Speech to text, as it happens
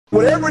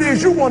Whatever it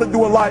is you want to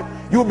do in life,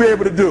 you'll be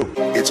able to do.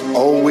 It's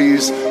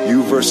always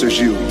you versus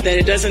you. That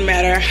it doesn't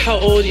matter how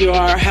old you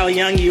are, how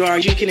young you are,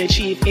 you can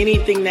achieve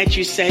anything that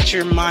you set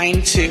your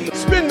mind to.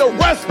 Spend the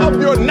rest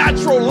of your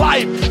natural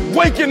life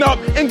waking up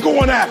and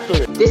going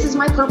after it. This is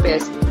my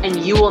purpose, and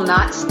you will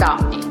not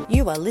stop me.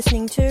 You are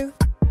listening to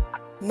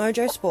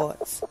Mojo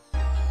Sports.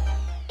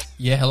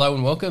 Yeah, hello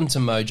and welcome to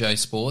Mojo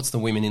Sports, the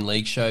Women in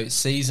League show,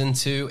 Season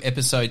 2,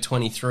 Episode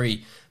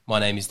 23. My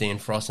name is Dan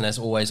Frost, and as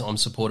always, I'm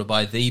supported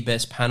by the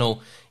best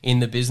panel in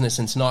the business.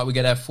 And tonight we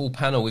get our full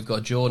panel. We've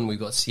got Jordan, we've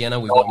got Sienna,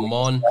 we've got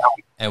Mon,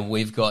 and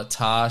we've got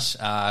Tash.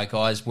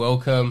 Guys,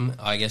 welcome.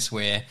 I guess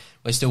we're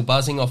still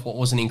buzzing off what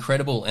was an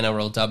incredible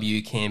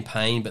NRLW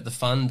campaign, but the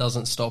fun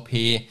doesn't stop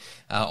here.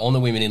 On the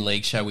Women in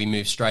League show, we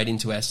move straight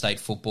into our state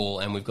football,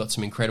 and we've got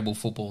some incredible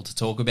football to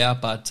talk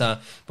about. But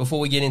before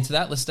we get into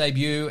that, let's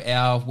debut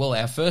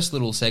our first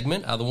little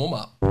segment, the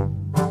warm-up.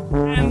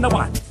 And the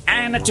 1,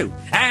 and the 2,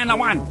 and the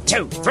 1,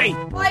 2, 3.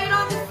 Quiet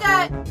on the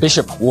set.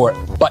 Bishop wore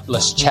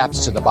buttless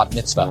chaps to the bat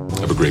mitzvah.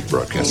 Have a great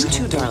broadcast.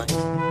 You too,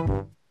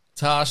 darling.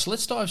 Tash,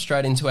 let's dive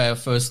straight into our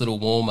first little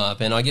warm-up,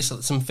 and I guess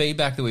some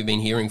feedback that we've been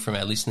hearing from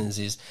our listeners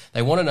is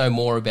they want to know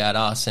more about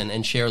us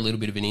and share a little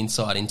bit of an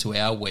insight into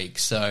our week.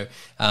 So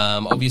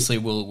obviously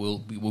we'll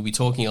be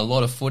talking a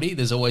lot of footy.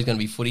 There's always going to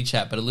be footy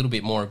chat, but a little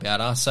bit more about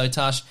us. So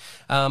Tash,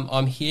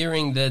 I'm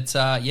hearing that,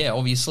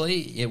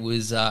 obviously it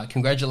was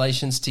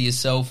congratulations to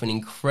yourself, an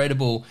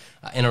incredible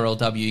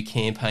NRLW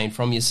campaign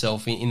from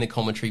yourself in the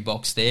commentary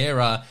box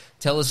there.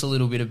 Tell us a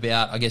little bit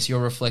about, I guess,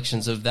 your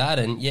reflections of that,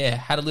 and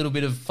had a little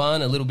bit of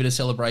fun, a little bit of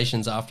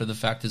celebrations after the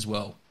fact as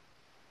well.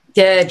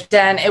 Yeah,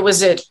 Dan, it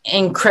was an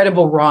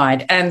incredible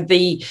ride, and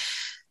the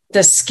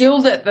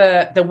skill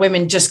that the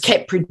women just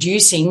kept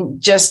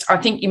producing, I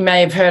think you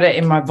may have heard it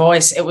in my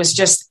voice, it was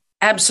just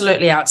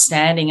absolutely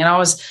outstanding. And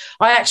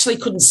I actually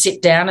couldn't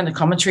sit down in the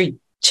commentary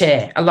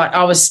chair.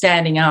 I was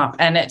standing up,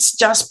 and it's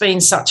just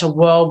been such a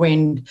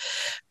whirlwind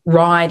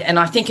ride. And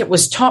I think it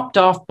was topped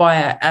off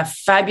by a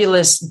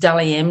fabulous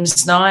Dally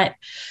M's night,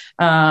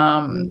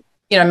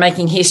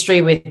 making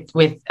history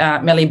with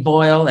Melly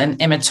Boyle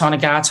and Emma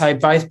Tonagato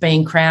both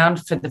being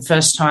crowned for the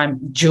first time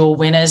dual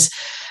winners.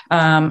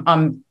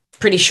 I'm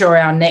pretty sure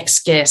our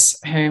next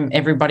guest, whom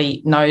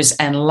everybody knows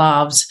and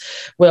loves,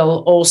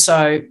 will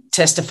also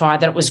testify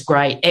that it was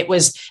great. It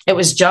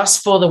was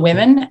just for the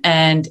women,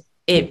 and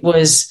it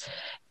was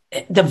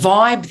the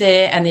vibe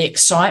there and the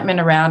excitement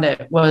around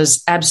it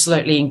was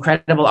absolutely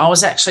incredible. I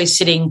was actually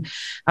sitting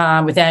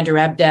with Andrew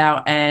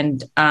Abdow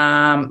and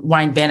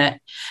Wayne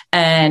Bennett,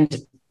 and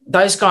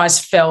those guys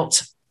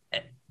felt,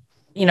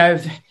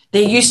 they're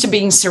used to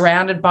being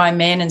surrounded by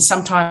men, and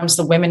sometimes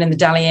the women in the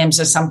Dally M's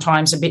are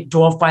sometimes a bit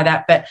dwarfed by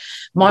that. But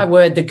my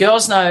word, the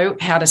girls know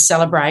how to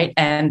celebrate,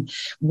 and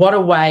what a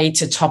way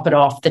to top it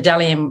off. The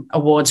Dally M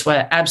Awards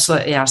were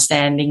absolutely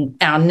outstanding.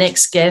 Our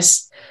next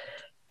guest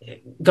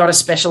got a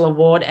special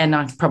award, and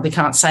I probably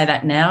can't say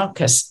that now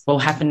because we'll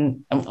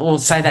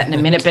say that in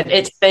a minute, but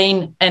it's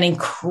been an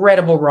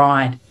incredible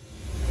ride.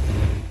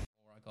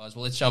 All right, guys,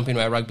 well, let's jump into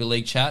our rugby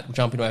league chat. We'll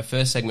jump into our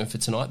first segment for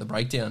tonight, the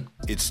breakdown.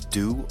 It's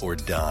do or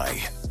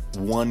die.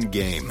 One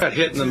game. Got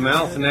hit in the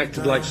mouth and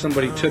acted like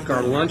somebody took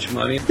our lunch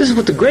money. This is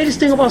what the greatest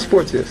thing about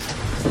sports is.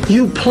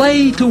 You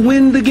play to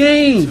win the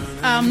game.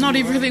 Not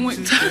everything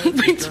went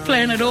to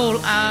plan at all.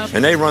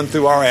 And they run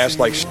through our ass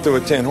like through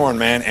a tin horn,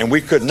 man, and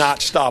we could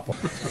not stop them.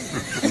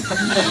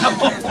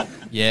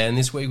 Yeah, and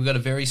this week we've got a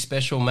very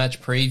special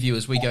match preview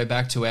as we go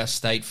back to our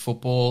state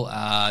football,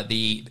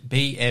 the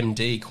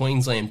BMD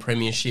Queensland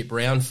Premiership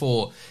Round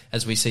 4,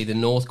 as we see the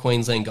North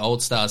Queensland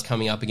Gold Stars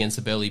coming up against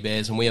the Burleigh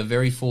Bears. And we are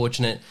very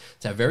fortunate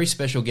to have very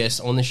special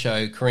guests on the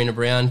show, Karina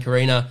Brown.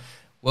 Karina,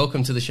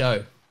 welcome to the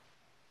show.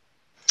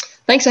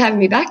 Thanks for having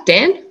me back,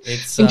 Dan.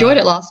 Enjoyed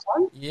it last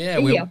time. Yeah,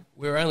 we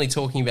were only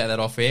talking about that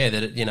off air,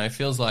 that it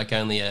feels like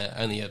only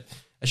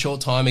a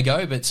short time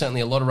ago, but certainly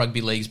a lot of rugby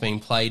leagues being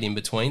played in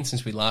between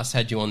since we last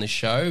had you on the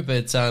show.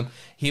 But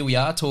here we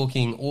are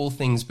talking all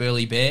things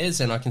Burleigh Bears,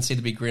 and I can see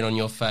the big grin on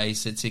your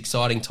face. It's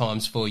exciting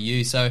times for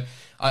you. So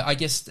I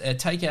guess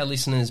take our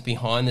listeners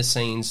behind the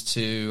scenes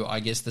to, I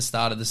guess, the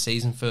start of the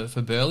season for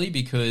Burleigh,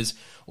 because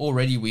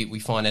already we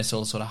find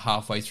ourselves sort of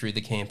halfway through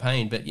the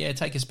campaign. But yeah,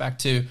 take us back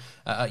to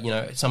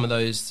some of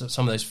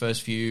those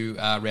first few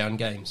round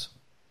games.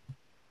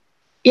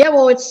 Yeah,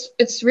 well,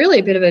 it's really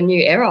a bit of a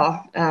new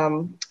era,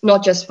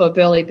 not just for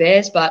Burleigh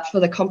Bears, but for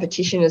the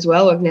competition as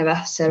well. We've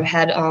never sort of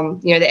had, the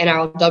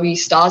NRLW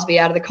stars be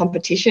out of the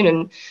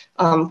competition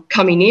and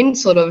coming in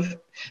sort of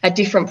at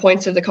different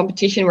points of the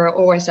competition. We're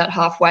always at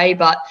halfway,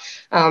 but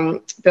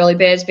Burleigh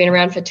Bears been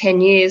around for 10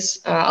 years,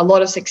 a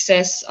lot of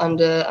success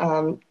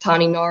under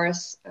Tani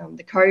Norris,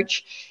 the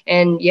coach.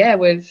 And, yeah,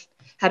 we've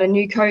had a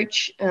new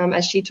coach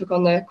as she took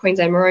on the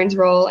Queensland Maroons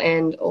role,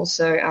 and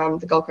also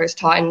the Gold Coast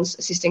Titans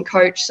assistant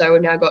coach. So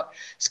we've now got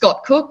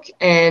Scott Cook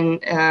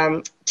and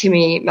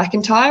Timmy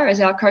McIntyre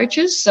as our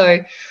coaches.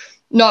 So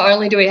not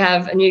only do we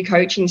have a new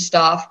coaching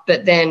staff,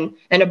 but then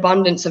an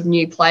abundance of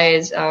new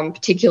players,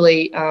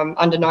 particularly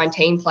under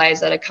 19 players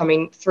that are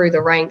coming through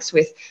the ranks,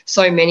 with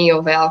so many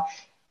of our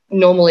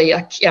normally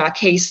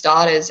key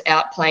starters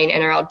out playing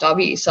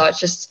NRLW. So it's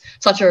just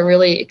such a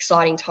really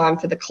exciting time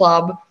for the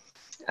club.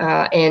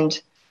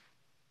 And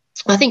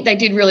I think they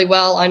did really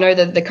well. I know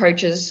that the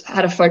coaches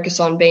had a focus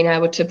on being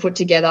able to put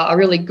together a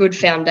really good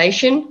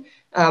foundation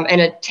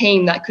and a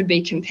team that could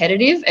be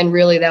competitive. And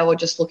really they were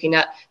just looking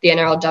at the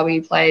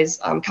NRLW players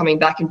coming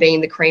back and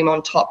being the cream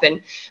on top.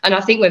 And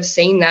I think we've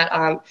seen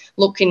that.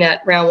 Looking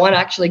at round one,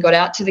 I actually got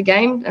out to the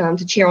game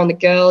to cheer on the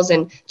girls.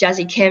 And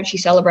Jazzy Kemp, she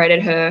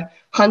celebrated her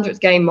 100th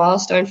game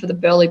milestone for the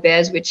Burleigh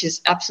Bears, which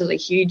is absolutely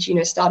huge.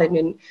 Started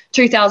in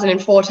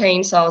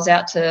 2014. So I was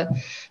out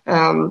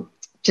to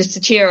just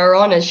to cheer her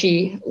on as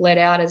she led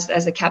out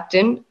as the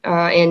captain.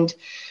 And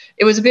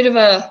it was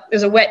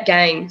a wet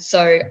game,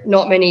 so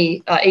not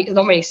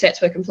many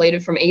sets were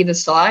completed from either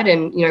side,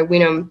 and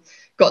Wynnum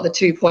got the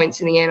 2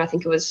 points in the end. I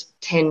think it was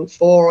 10-4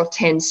 or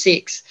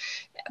 10-6,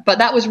 but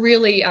that was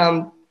really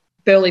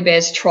Burleigh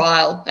Bears'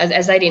 trial,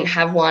 as they didn't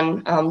have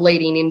one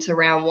leading into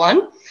round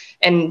one,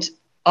 and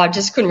I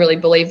just couldn't really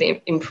believe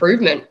the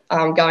improvement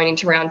going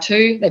into round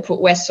two. They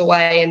put West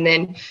away, and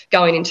then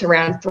going into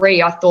round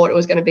three, I thought it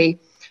was going to be a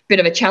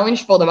bit of a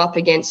challenge for them up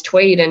against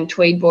Tweed, and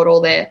Tweed brought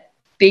all their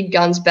big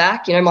guns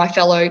back, my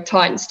fellow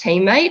Titans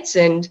teammates.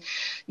 And,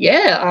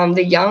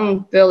 the young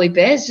Burleigh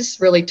Bears just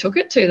really took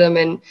it to them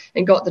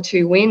and got the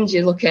 2 wins.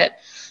 You look at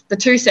the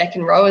 2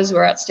 second rowers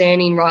were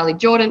outstanding. Riley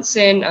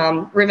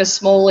Jordanson, River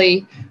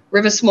Smalley.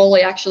 River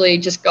Smalley actually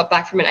just got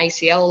back from an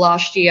ACL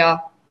last year.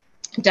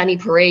 Danny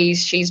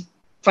Parise, she's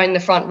in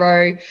the front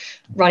row,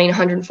 running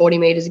 140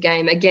 metres a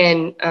game.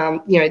 Again,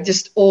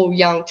 just all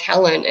young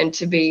talent, and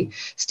to be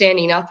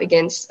standing up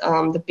against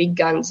the big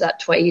guns that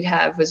Tweed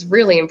have was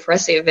really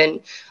impressive,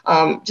 and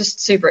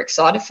just super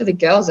excited for the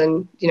girls,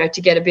 and, to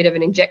get a bit of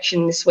an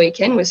injection this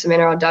weekend with some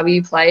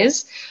NRLW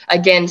players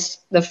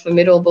against the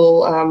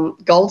formidable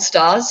Gold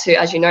Stars, who,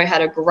 as you know,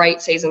 had a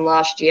great season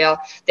last year.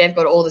 They've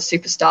got all the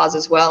superstars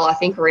as well. I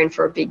think we're in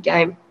for a big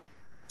game.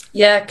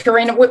 Yeah,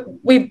 Karina,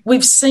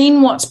 we've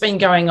seen what's been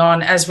going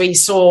on, as we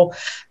saw,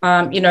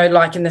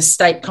 like in the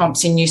state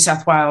comps in New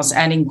South Wales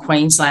and in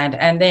Queensland.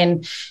 And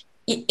then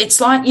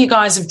it's like you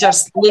guys have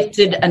just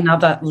lifted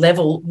another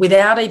level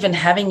without even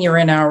having your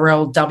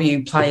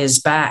NRLW players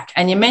back.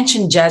 And you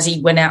mentioned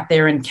Jazzy went out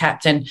there and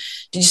captain.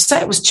 Did you say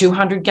it was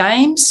 200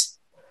 games?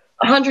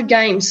 100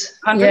 games,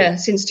 100? Yeah,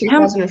 since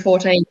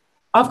 2014.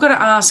 I've got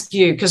to ask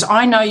you, because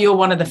I know you're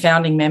one of the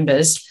founding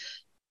members.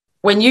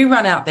 When you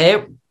run out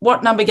there,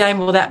 what number game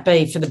will that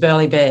be for the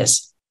Burleigh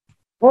Bears?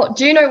 Well,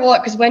 do you know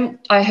what? Because when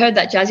I heard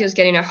that Jazzy was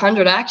getting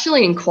 100, I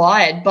actually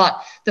inquired.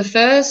 But the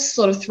first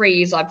sort of 3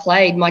 years I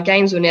played, my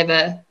games were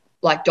never,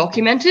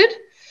 documented.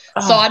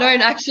 Oh. So I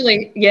don't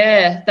actually,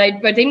 they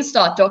didn't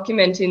start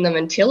documenting them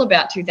until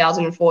about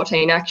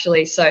 2014,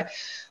 actually. So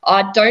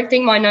I don't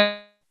think my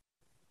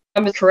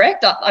number is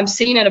correct. I'm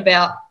sitting at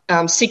about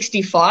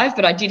 65,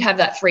 but I did have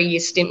that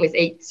 3-year stint with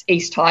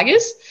East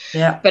Tigers.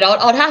 Yeah. But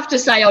I'd have to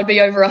say I'd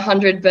be over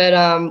 100, but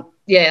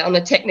on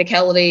the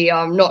technicality,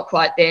 I'm not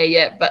quite there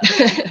yet, but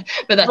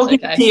that's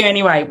okay. To you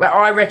anyway. Well,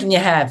 I reckon you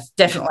have,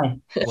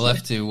 definitely. We'll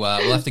have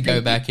to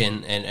go back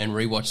and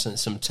rewatch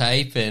some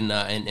tape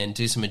and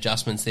do some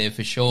adjustments there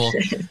for sure.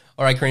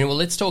 All right, Karina. Well,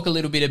 let's talk a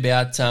little bit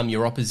about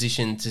your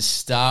opposition to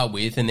start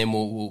with, and then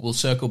we'll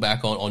circle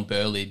back on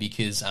Burleigh,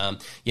 because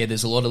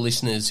there's a lot of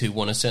listeners who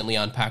want to certainly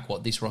unpack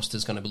what this roster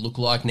is going to look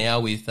like now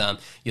with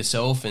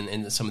yourself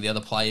and some of the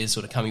other players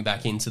sort of coming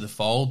back into the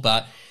fold.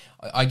 But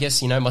I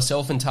guess,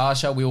 myself and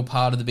Tasha, we were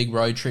part of the big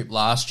road trip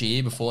last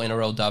year before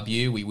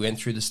NRLW. We went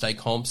through the state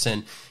comps,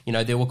 and,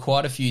 there were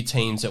quite a few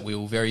teams that we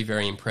were very,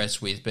 very impressed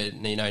with. But,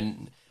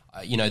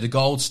 the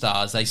Gold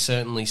Stars, they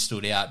certainly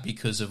stood out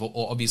because of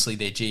obviously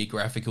their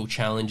geographical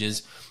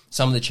challenges,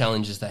 some of the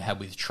challenges they had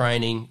with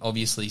training,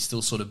 obviously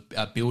still sort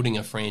of building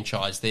a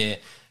franchise there.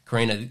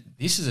 Karina,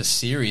 this is a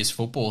serious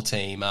football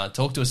team.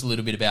 Talk to us a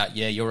little bit about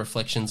your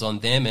reflections on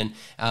them, and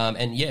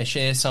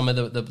share some of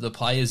the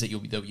players that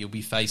you'll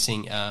be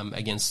facing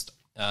against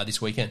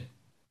this weekend.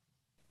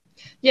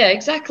 Yeah,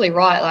 exactly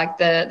right. Like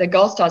the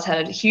Gold Stars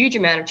had a huge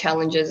amount of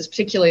challenges,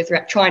 particularly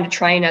throughout trying to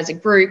train as a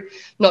group,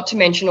 not to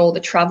mention all the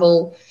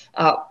travel.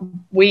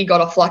 We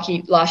got off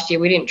lucky last year.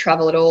 We didn't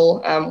travel at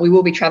all. We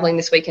will be travelling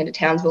this weekend to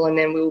Townsville, and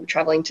then we will be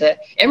travelling to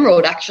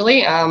Emerald,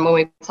 actually, when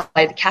we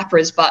play the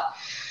Capras. But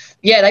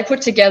yeah, they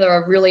put together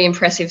a really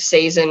impressive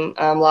season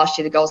last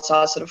year, the Gold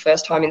Stars, sort of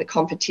first time in the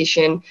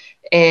competition.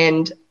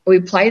 And we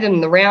played them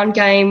in the round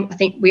game. I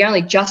think we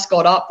only just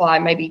got up by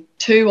maybe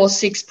 2 or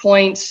 6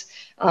 points.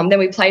 Then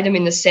we played them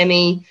in the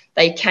semi.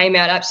 They came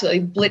out,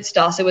 absolutely blitzed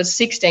us. It was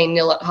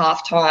 16-0 at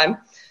halftime.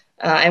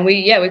 And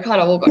we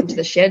kind of all got into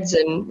the sheds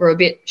and were a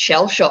bit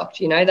shell-shocked.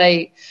 We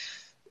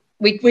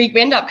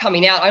ended up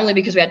coming out only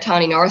because we had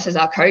Tani Norris as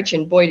our coach,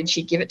 and boy, did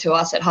she give it to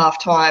us at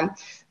halftime.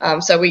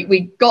 So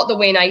we got the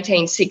win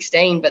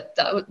 18-16, but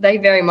they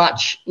very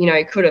much,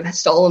 could have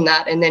stolen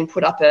that and then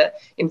put up a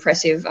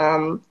impressive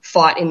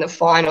fight in the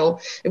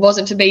final. It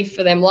wasn't to be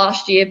for them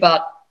last year,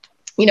 but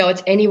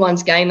it's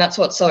anyone's game. That's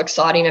what's so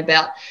exciting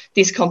about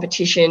this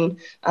competition,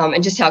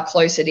 and just how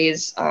close it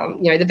is.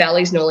 The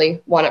Valley's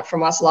nearly won it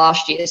from us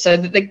last year. So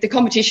the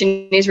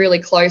competition is really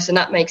close, and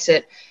that makes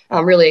it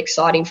really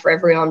exciting for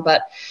everyone.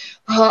 But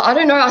I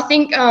don't know. I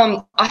think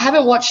I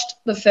haven't watched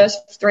the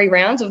first 3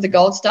 rounds of the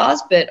Gold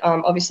Stars, but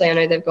obviously I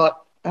know they've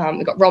got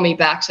Romy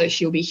back, so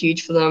she'll be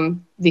huge for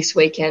them this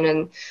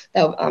weekend,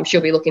 and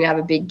she'll be looking to have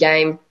a big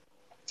game.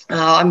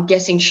 I'm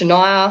guessing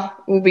Shania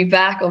will be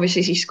back.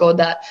 Obviously, she scored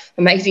that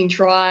amazing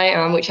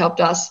try, which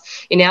helped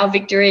us in our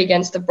victory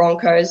against the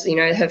Broncos.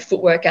 Her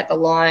footwork at the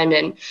line,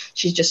 and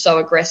she's just so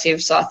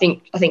aggressive. So I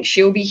think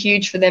she'll be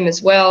huge for them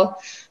as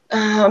well.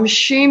 I'm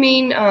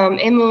assuming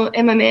Emma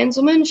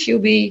Manzelman, she'll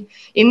be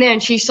in there,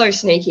 and she's so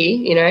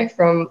sneaky,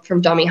 from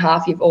dummy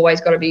half. You've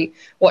always got to be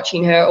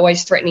watching her,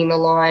 always threatening the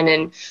line,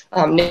 and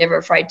never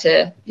afraid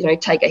to,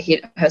 take a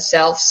hit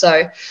herself.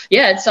 So,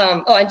 yeah, it's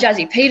and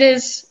Jazzy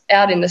Peters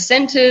out in the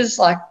centres.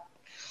 I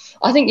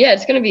think,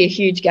 it's going to be a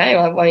huge game.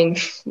 I mean,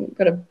 we've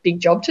got a big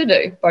job to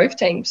do, both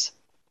teams.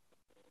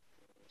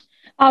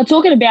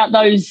 Talking about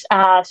those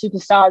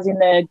superstars in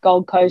the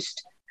Gold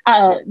Coast,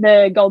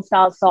 the Gold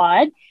Stars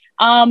side,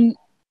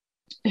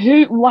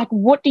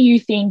 what do you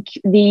think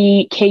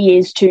the key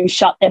is to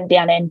shut them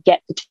down and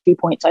get the 2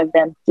 points over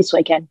them this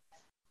weekend?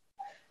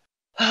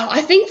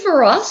 I think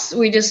for us,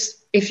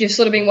 if you've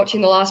sort of been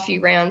watching the last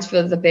few rounds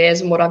for the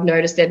Bears, and what I've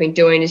noticed they've been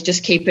doing is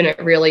just keeping it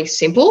really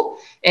simple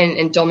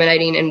and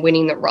dominating and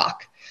winning the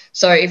ruck.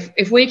 So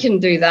if we can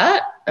do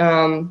that,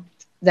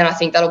 then I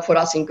think that'll put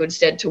us in good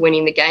stead to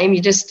winning the game.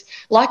 You just,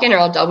 like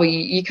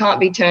NRLW, you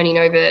can't be turning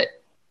over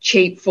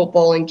cheap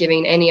football and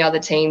giving any other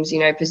teams,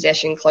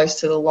 possession close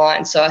to the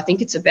line. So I think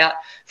it's about,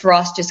 for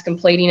us, just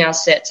completing our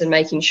sets and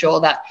making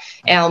sure that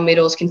our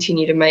middles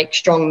continue to make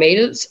strong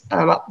meters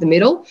up the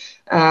middle.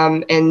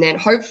 And then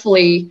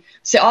hopefully,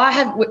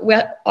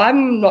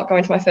 I'm not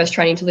going to my first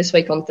training till this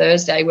week on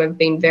Thursday. We've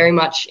been very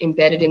much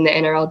embedded in the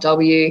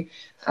NRLW.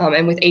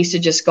 And with Easter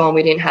just gone,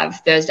 we didn't have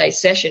Thursday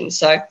sessions.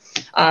 So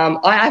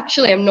I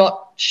actually am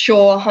not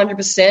sure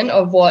 100%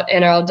 of what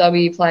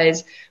NRLW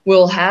players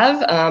will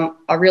have.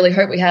 I really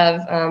hope we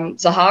have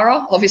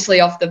Zahara, obviously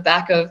off the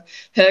back of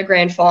her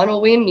grand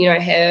final win.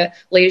 Her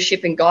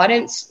leadership and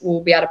guidance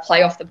will be able to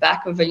play off the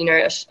back of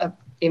a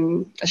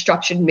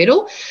structured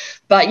middle.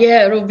 But,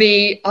 yeah,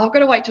 I've got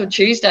to wait till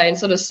Tuesday and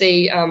sort of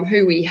see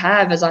who we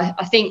have, as I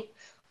think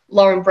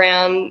Lauren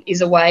Brown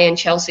is away and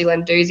Chelsea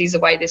Landuzzi's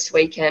away this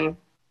weekend.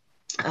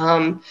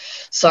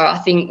 So I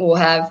think we'll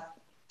have,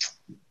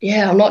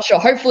 I'm not sure.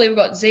 Hopefully we've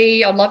got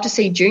Z. I'd love to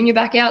see Junior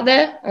back out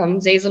there.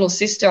 Z's little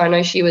sister, I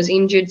know she was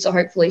injured, so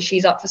hopefully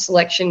she's up for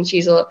selection.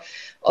 She's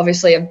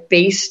obviously a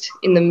beast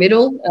in the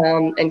middle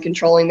and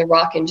controlling the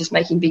ruck and just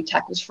making big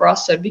tackles for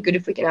us. So it'd be good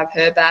if we can have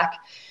her back.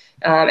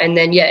 And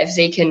then, if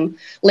Z can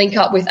link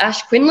up with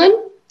Ash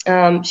Quinlan.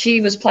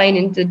 She was playing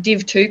in the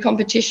Div 2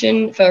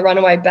 competition for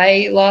Runaway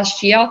Bay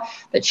last year,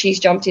 but she's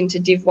jumped into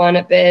Div 1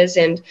 at Bears,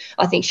 and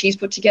I think she's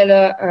put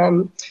together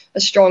a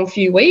strong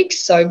few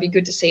weeks. So it'd be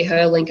good to see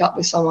her link up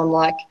with someone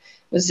like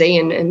with Z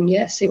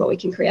and see what we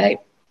can create.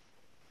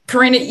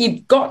 Karina,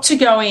 you've got to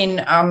go in,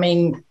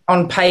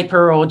 on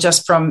paper or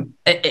just from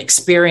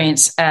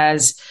experience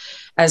as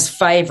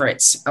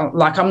favourites.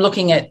 Like, I'm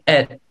looking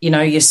at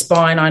your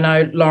spine. I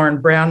know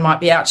Lauren Brown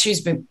might be out.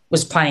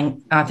 Was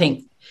playing, I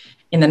think,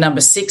 in the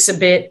number 6 a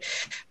bit.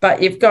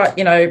 But you've got,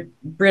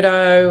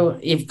 Brito,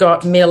 you've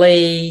got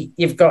Millie,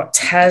 you've got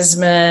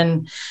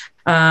Tasman.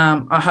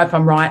 I hope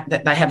I'm right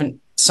that they haven't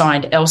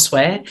signed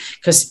elsewhere,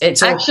 because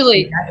it's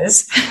actually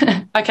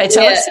okay,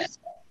 tell us.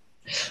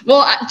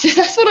 Well,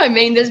 that's what I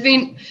mean.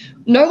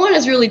 No one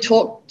has really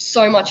talked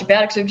so much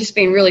about it because we've just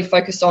been really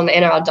focused on the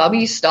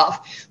NRLW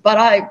stuff. But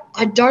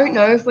I don't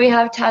know if we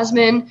have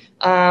Tasman.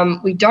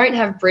 We don't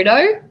have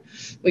Brito.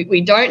 We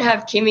don't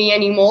have Kimmy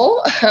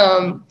anymore.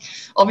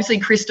 Obviously,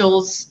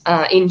 Crystal's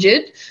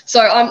injured.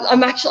 So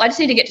I just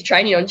need to get to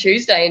training on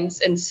Tuesday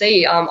and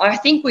see. I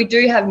think we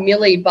do have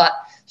Millie, but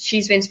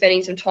she's been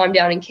spending some time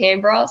down in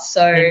Canberra.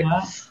 So,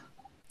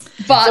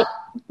 but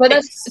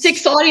it's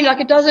exciting. Like,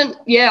 it doesn't.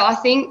 Yeah, I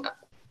think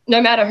no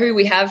matter who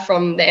we have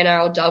from the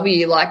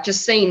NRLW, like,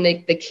 just seeing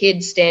the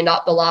kids stand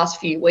up the last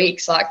few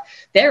weeks, like,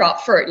 they're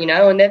up for it,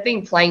 and they've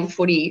been playing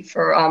footy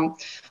for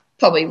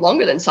probably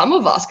longer than some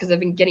of us because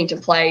they've been getting to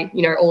play,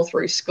 all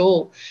through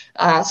school.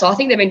 So I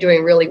think they've been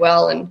doing really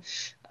well. And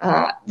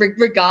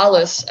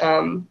regardless,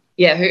 who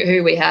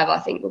we have, I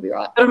think we'll be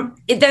right.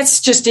 That's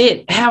just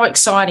it. How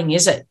exciting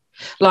is it?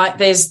 Like,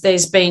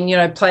 there's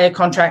been, player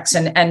contracts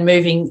and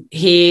moving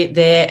here,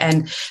 there,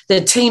 and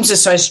the teams are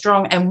so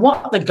strong. And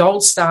what the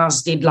Gold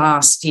Stars did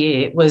last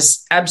year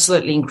was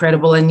absolutely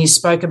incredible. And you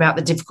spoke about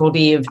the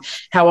difficulty of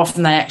how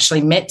often they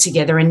actually met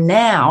together. And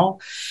now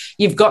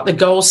you've got the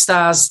Gold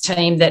Stars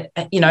team that,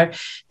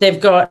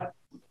 they've got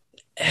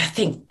I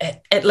think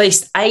at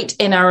least 8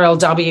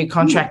 NRLW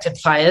contracted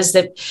players,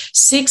 that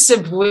 6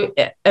 of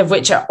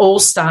which are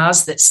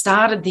all-stars that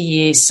started the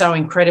year so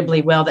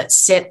incredibly well, that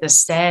set the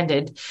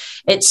standard.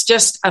 It's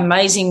just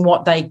amazing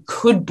what they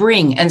could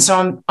bring. And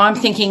so I'm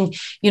thinking,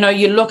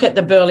 you look at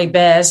the Burleigh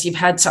Bears, you've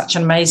had such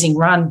an amazing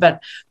run,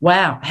 but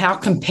wow, how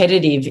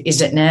competitive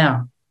is it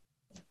now?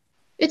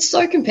 It's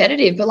so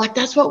competitive, but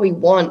that's what we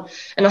want.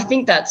 And I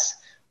think that's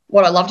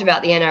what I loved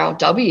about the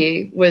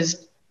NRLW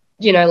was,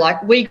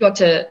 we got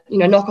to,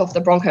 knock off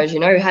the Broncos,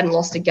 who hadn't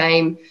lost a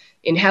game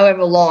in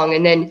however long.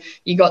 And then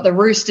you got the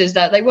Roosters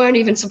that they weren't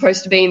even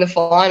supposed to be in the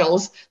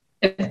finals.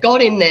 They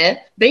got in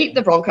there, beat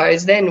the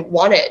Broncos, then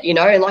won it,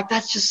 and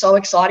that's just so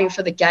exciting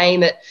for the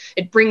game.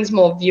 It brings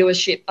more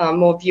viewership,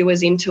 more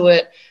viewers into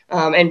it,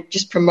 and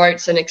just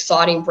promotes an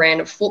exciting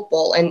brand of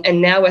football.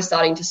 And now we're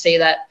starting to see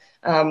that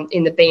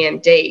in the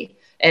BMD.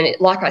 And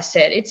like I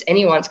said, it's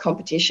anyone's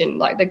competition.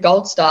 Like the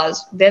Gold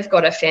Stars, they've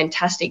got a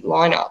fantastic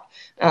lineup.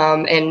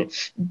 And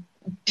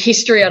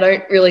history, I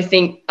don't really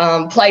think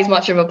plays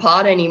much of a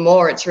part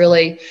anymore. It's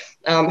really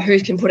who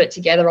can put it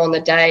together on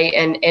the day.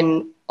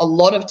 And a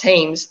lot of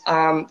teams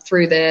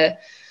through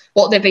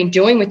what they've been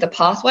doing with the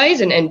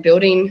pathways and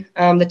building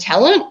the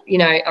talent,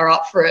 are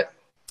up for it.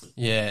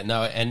 Yeah,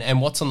 no,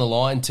 and what's on the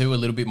line too, a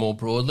little bit more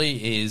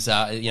broadly, is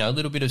a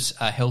little bit of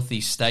a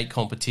healthy state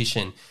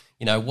competition.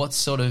 What's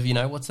sort of,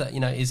 what's that,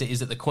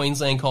 is it the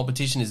Queensland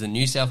competition? Is it the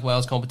New South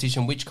Wales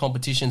competition? Which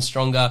competition's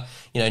stronger,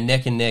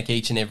 neck and neck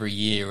each and every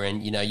year?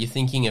 And, you're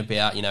thinking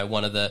about,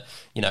 one of the,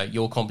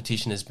 your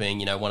competition as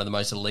being, one of the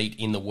most elite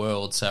in the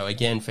world. So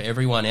again, for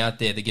everyone out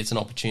there that gets an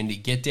opportunity,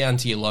 get down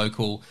to your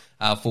local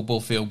football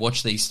field,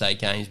 watch these state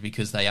games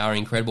because they are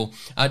incredible.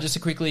 Just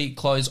to quickly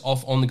close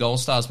off on the Gold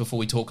Stars before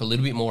we talk a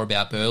little bit more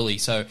about Burleigh.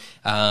 So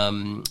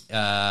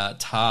Tash,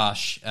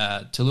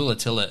 Tallulah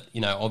Tillett,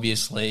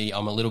 obviously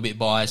I'm a little bit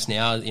biased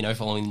now,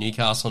 following the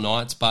Newcastle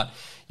Knights, but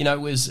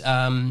it was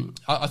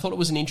I thought it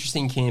was an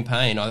interesting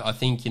campaign. I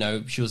think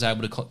she was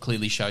able to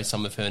clearly show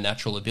some of her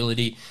natural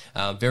ability.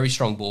 Very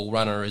strong ball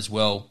runner as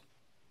well.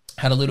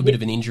 Had a little bit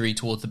of an injury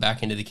towards the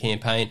back end of the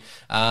campaign.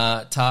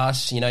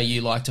 Tash,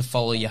 you like to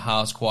follow your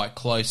halves quite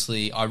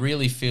closely. I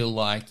really feel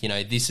like,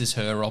 this is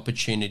her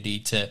opportunity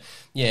to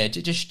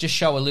just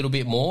show a little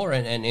bit more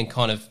and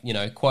kind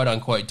of, quote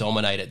unquote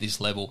dominate at this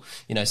level.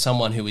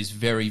 Someone who is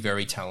very,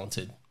 very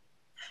talented.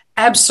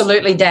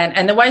 Absolutely, Dan.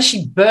 And the way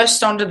she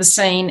burst onto the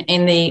scene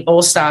in the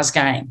All-Stars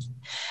game,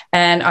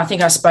 and I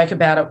think I spoke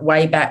about it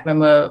way back when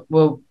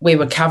we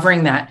were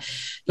covering that,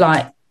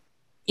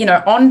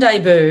 on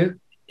debut,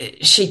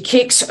 she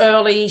kicks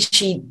early,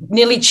 she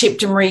nearly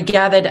chipped and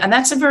regathered, and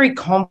that's a very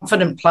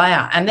confident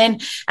player. And then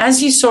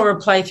as you saw her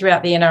play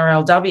throughout the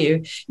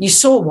NRLW, you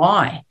saw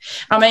why.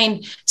 I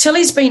mean,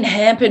 Tilly's been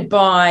hampered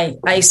by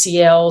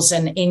ACLs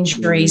and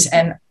injuries,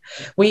 and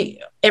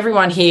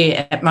everyone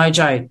here at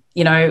Mojo,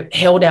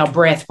 held our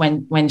breath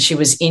when she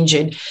was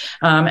injured.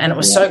 And it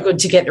was so good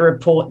to get the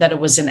report that it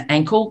was an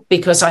ankle,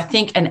 because I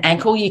think an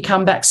ankle, you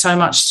come back so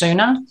much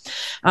sooner.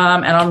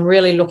 And I'm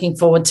really looking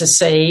forward to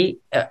see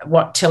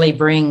what Tilly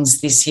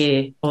brings this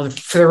year, or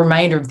for the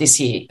remainder of this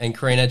year. And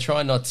Karina,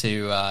 try not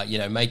to,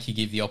 make you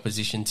give the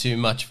opposition too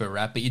much of a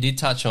rap, but you did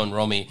touch on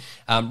Romy.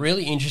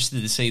 Really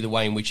interested to see the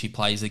way in which he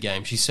plays the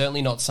game. She's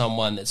certainly not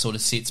someone that sort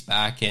of sits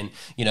back and,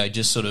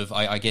 just sort of,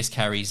 I guess,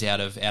 carries out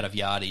of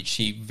yardage.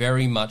 She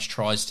very much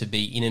tries to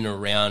be in and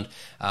around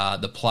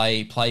the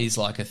plays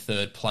like a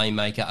third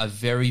playmaker, a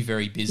very,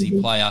 very busy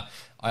player.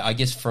 I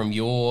guess from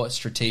your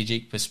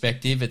strategic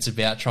perspective, it's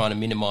about trying to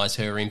minimise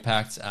her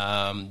impact.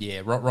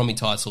 Romy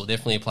Teisel,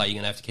 definitely a player you're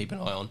going to have to keep an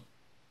eye on.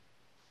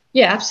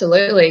 Yeah,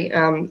 absolutely.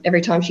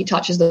 Every time she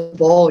touches the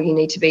ball, you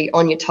need to be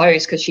on your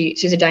toes, because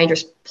she's a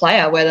dangerous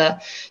player, whether,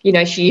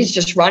 she is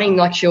just running,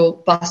 like she'll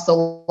bust the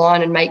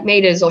line and make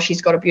meters, or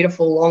she's got a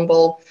beautiful long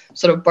ball,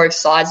 sort of both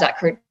sides that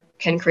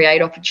can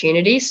create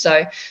opportunities.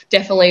 So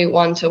definitely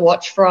one to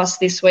watch for us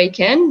this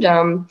weekend.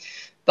 It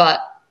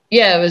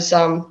was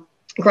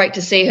great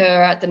to see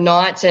her at the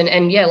Knights,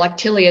 and like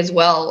Tilly as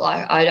well.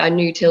 I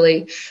knew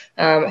Tilly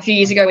a few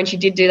years ago when she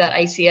did do that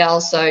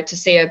ACL, so to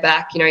see her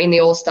back, in the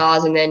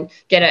All-Stars and then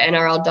get an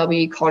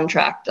NRLW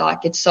contract,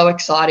 it's so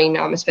exciting,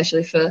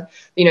 especially for,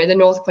 the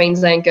North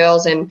Queensland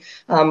girls. And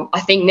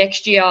I think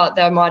next year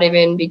they might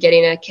even be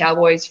getting a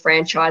Cowboys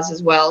franchise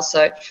as well.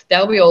 So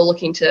they'll be all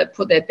looking to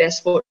put their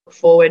best foot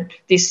forward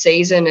this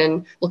season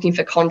and looking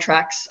for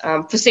contracts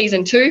for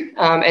season 2,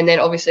 and then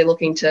obviously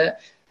looking to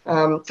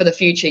for the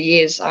future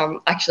years.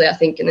 Actually, I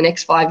think in the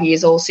next 5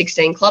 years, all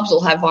 16 clubs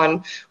will have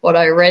one, what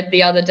I read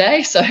the other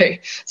day. So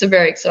it's a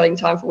very exciting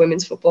time for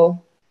women's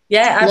football.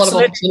 Yeah, absolutely. A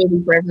lot of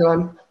opportunity for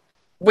everyone.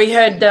 We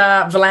heard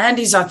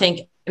Volandis, I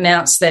think,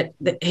 announce that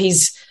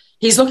he's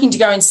looking to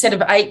go instead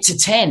of 8 to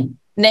 10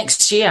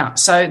 next year.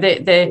 So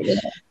they're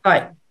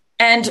right.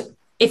 And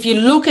if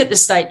you look at the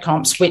state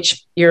comps,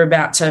 which you're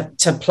about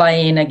to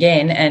play in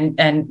again,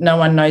 and no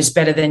one knows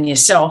better than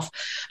yourself,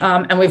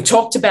 and we've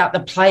talked about the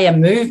player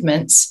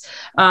movements,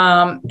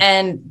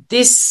 and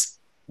this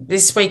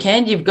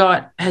weekend you've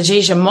got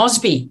Hajija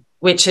Mosby,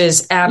 which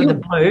is out of the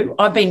blue.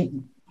 I've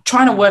been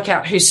trying to work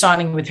out who's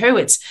signing with who.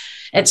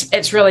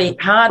 It's really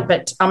hard,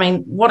 but I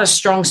mean, what a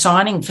strong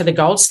signing for the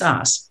Gold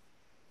Stars.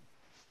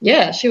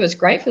 Yeah, she was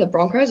great for the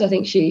Broncos. I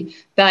think she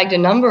bagged a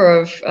number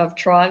of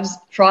tries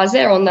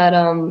there on that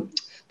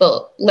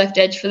the left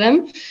edge for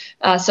them.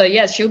 So,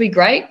 yeah, she'll be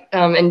great.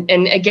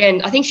 And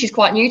again, I think she's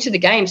quite new to the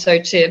game. So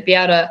to be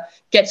able to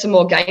get some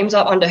more games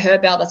up under her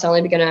belt, that's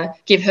only going to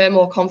give her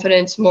more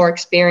confidence, more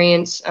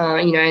experience,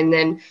 and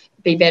then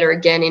be better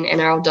again in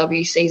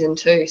NRLW season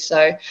 2.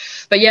 So,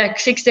 but, yeah,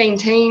 16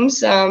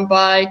 teams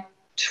by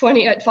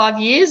 5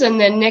 years, and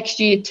then next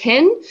year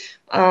 10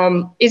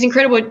 is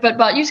incredible.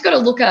 But you've just got to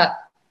look at,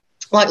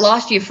 like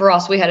last year for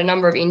us, we had a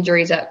number of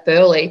injuries at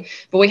Burleigh,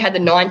 but we had the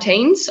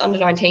under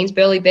 19s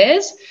Burleigh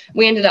Bears.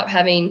 We ended up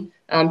having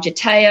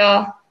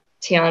Jatea,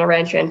 Tiana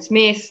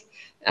Rantran-Smith.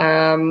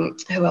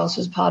 Who else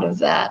was part of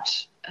that?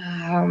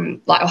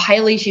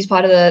 Haley, she's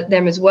part of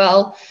them as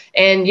well.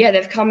 And, yeah,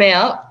 they've come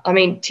out. I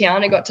mean,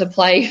 Tiana got to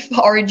play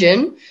for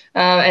Origin,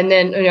 and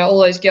then, all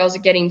those girls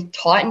are getting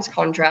Titans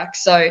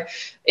contracts. So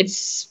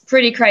it's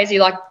pretty crazy,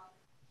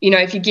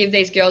 if you give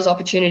these girls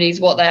opportunities,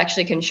 what they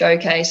actually can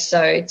showcase.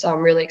 So it's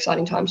really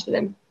exciting times for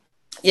them.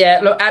 Yeah,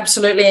 look,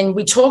 absolutely. And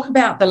we talk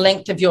about the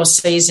length of your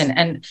season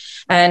and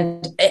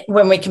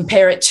when we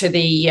compare it to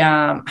the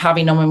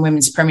Harvey Norman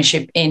Women's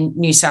Premiership in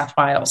New South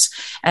Wales.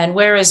 And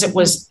whereas it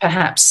was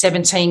perhaps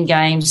 17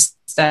 games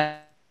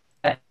that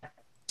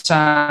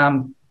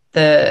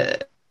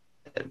the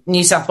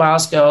New South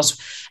Wales girls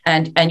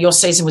and your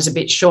season was a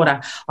bit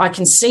shorter, I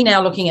can see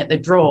now looking at the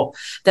draw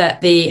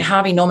that the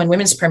Harvey Norman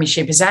Women's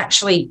Premiership has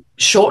actually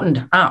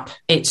shortened up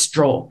its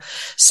draw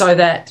so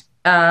that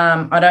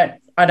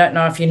I don't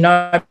know if you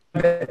know,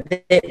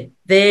 but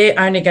they're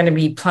only going to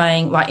be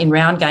playing in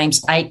round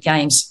games, 8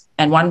 games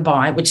and 1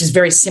 bye, which is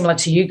very similar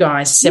to you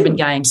guys, 7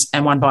 games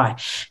and 1 bye.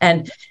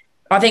 And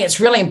I think it's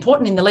really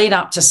important in the lead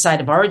up to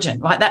State of Origin,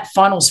 like that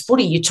finals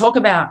footy. You talk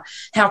about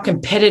how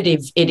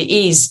competitive it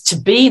is to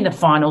be in the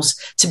finals,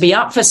 to be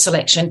up for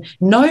selection.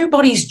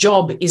 Nobody's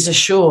job is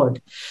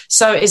assured.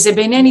 So has there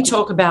been any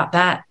talk about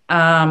that,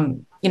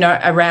 around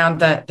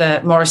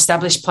the more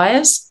established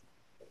players?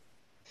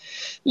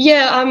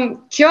 Yeah,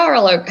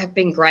 QRL have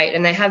been great,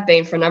 and they have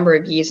been for a number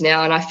of years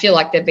now, and I feel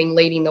like they've been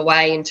leading the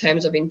way in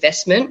terms of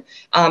investment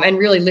and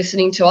really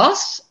listening to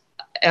us.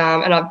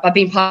 And I've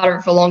been part of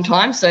it for a long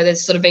time, so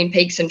there's sort of been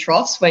peaks and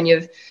troughs when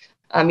you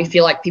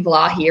feel like people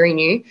are hearing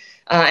you,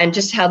 and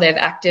just how they've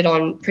acted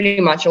on pretty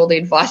much all the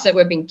advice that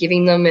we've been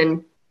giving them.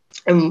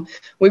 And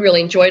we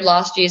really enjoyed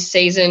last year's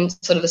season,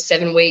 sort of the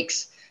 7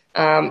 weeks.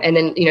 And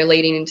then,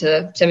 leading into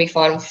the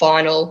semi-final,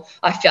 final,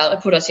 I felt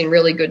it put us in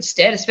really good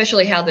stead,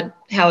 especially how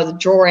the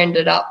draw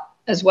ended up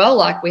as well.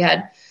 Like we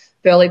had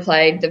Burleigh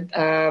played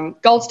the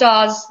Gold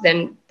Stars,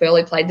 then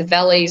Burleigh played the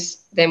Valleys.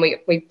 Then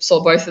we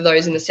saw both of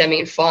those in the semi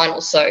and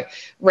final. So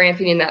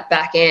ramping in that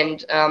back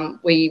end,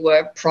 we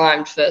were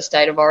primed for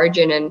State of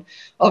Origin and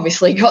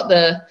obviously got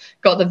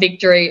the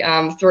victory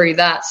through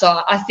that.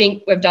 So I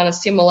think we've done a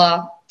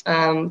similar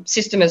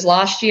system as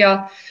last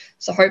year.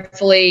 So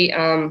hopefully.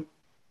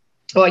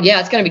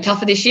 It's going to be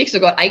tougher this year because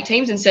we've got 8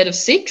 teams instead of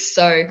 6.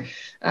 So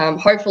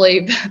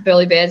hopefully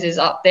Burleigh Bears is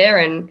up there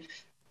and,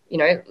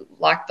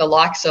 like the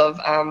likes of,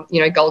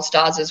 Gold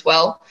Stars as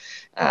well.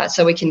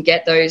 So we can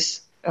get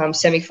those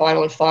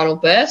semi-final and final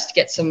burst,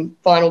 get some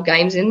final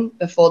games in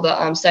before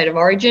the State of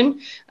Origin,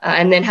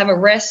 and then have a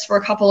rest for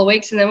a couple of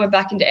weeks, and then we're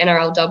back into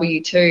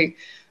NRLW too.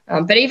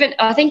 But even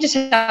I think just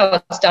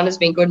how it's done has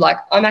been good. Like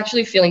I'm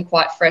actually feeling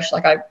quite fresh.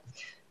 Like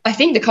I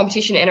think the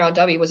competition at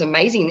NRLW was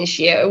amazing this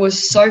year. It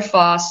was so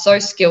fast, so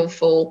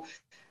skillful.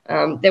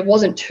 There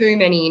wasn't too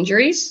many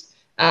injuries.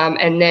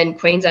 And then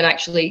Queensland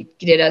actually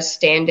did a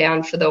stand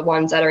down for the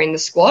ones that are in the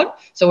squad.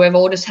 So we've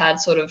all just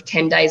had sort of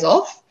 10 days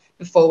off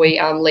before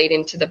we lead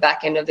into the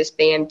back end of this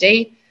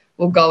BMD.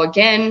 We'll go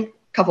again,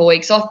 a couple of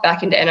weeks off,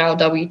 back into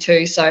NRLW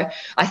too. So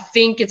I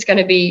think it's going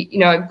to be,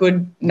 a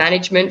good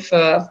management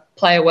for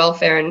player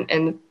welfare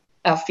and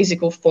our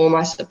physical form,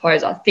 I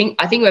suppose. I think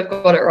we've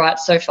got it right.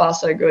 So far,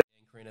 so good.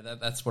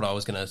 That's what I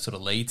was going to sort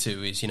of lead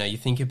to is, you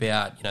think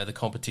about, the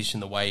competition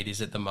the way it is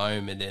at the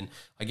moment. And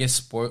I guess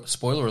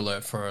spoiler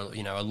alert for,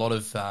 a lot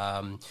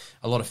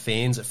of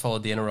fans that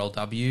followed the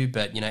NRLW.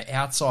 But,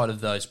 outside of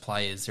those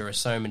players, there are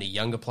so many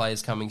younger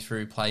players coming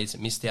through, players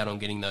that missed out on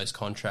getting those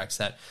contracts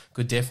that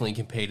could definitely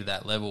compete at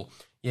that level.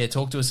 Yeah,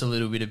 talk to us a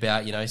little bit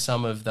about,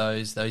 some of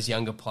those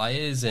younger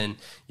players and,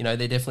 they're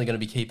definitely going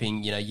to be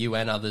keeping, you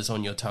and others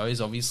on your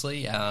toes,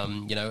 obviously,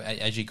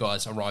 as you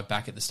guys arrive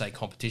back at the state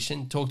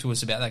competition. Talk to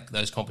us about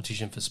those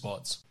competition for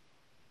spots.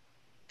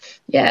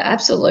 Yeah,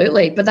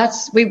 absolutely. But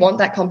we want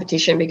that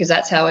competition because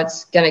that's how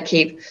it's going to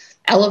keep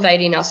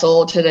elevating us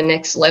all to the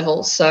next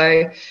level.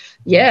 So,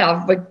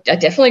 yeah, I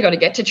definitely got to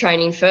get to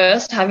training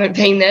first. Haven't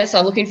been there, so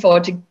I'm looking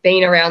forward to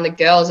being around the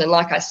girls. And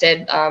like I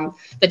said,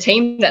 the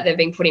team that they've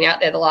been putting out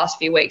there the last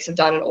few weeks have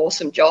done an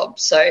awesome job.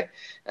 So,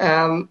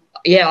 I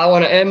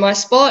want to earn my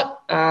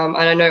spot.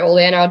 I know all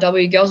the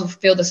NRLW girls will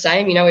feel the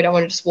same. We don't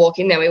want to just walk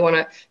in there. We want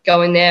to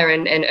go in there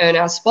and earn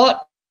our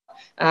spot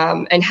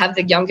and have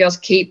the young girls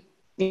keep,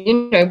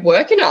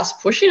 working us,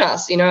 pushing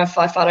us. If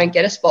I don't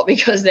get a spot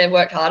because they've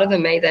worked harder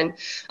than me, then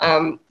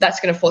that's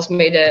going to force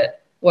me to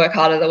work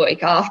harder the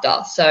week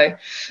after. So,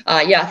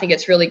 I think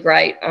it's really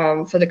great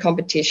for the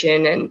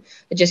competition, and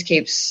it just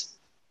keeps,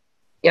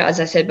 as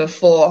I said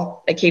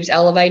before, it keeps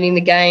elevating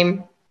the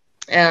game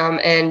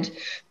and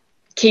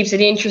keeps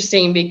it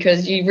interesting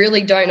because you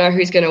really don't know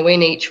who's going to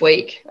win each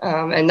week,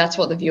 and that's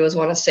what the viewers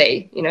want to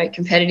see,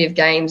 competitive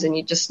games, and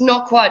you're just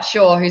not quite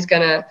sure who's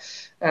going to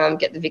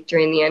get the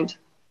victory in the end.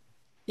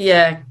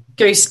 Yeah,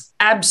 Goose,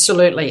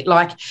 absolutely.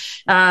 Like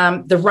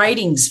the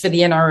ratings for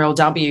the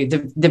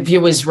NRLW, the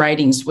viewers'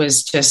 ratings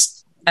was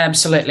just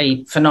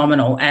absolutely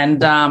phenomenal,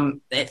 and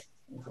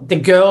the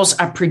girls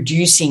are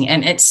producing,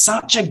 and it's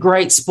such a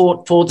great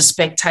sport for the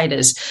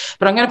spectators.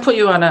 But I'm going to put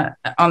you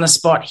on the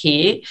spot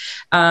here.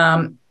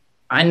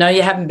 I know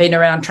you haven't been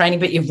around training,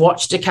 but you've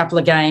watched a couple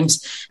of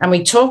games, and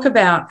we talk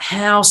about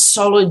how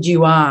solid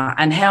you are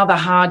and how the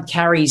hard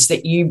carries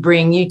that you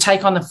bring, you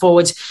take on the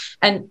forwards.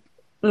 And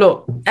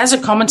look, as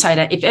a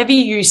commentator, if ever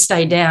you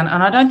stay down,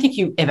 and I don't think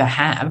you ever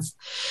have,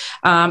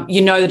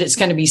 you know that it's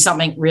going to be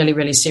something really,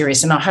 really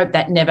serious. And I hope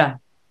that never,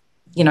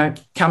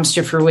 comes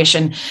to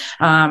fruition,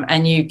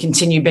 and you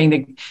continue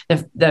being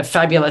the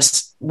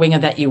fabulous winger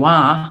that you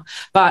are.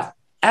 But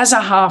as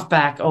a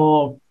halfback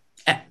or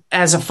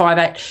as a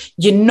 5'8",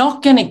 you're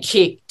not going to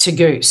kick to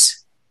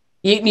Goose.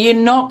 You're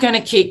not going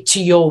to kick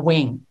to your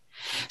wing.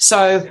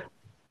 So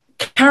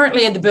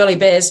currently at the Burleigh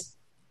Bears,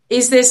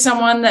 is there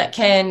someone that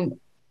can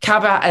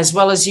cover as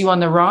well as you on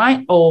the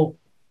right, or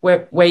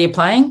where you're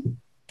playing?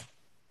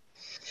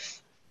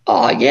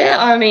 Oh, yeah.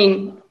 I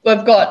mean,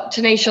 we've got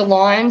Tanisha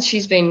Lyons.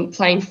 She's been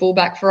playing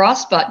fullback for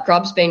us, but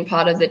Grub's been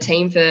part of the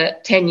team for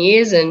 10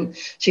 years, and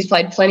she's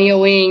played plenty of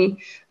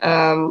wing.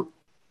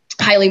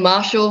 Hayley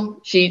Marshall,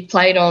 she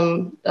played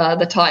on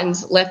the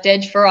Titans left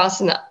edge for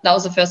us, and that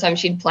was the first time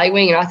she'd play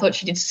wing, and I thought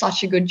she did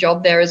such a good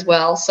job there as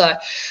well. So,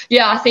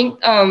 I think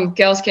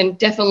girls can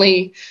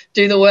definitely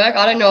do the work.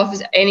 I don't know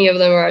if any of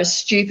them are as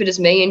stupid as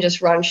me and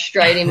just run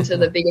straight into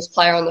the biggest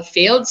player on the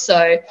field,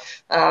 so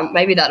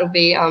maybe that'll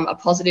be a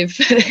positive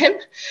for them.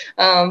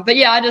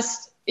 I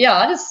just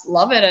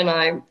love it, and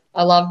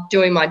I love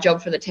doing my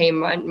job for the team.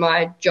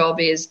 My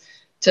job is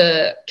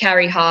to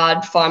carry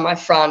hard, find my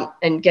front,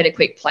 and get a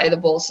quick play the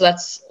ball. So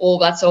that's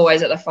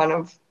always at the front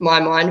of my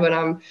mind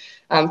when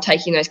I'm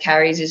taking those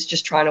carries, is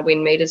just trying to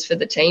win meters for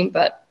the team.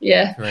 But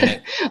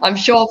I'm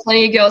sure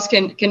plenty of girls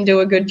can do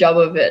a good job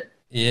of it.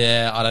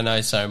 Yeah, I don't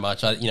know so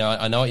much. I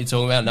know what you're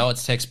talking about. I know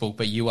it's textbook,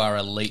 but you are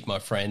elite, my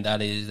friend.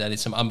 That is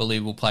some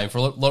unbelievable playing. For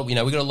a lot, we've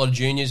got a lot of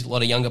juniors, a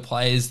lot of younger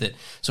players that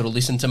sort of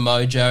listen to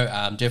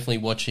Mojo. Definitely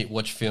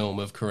watch film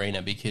of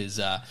Karina, because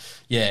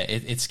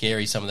it's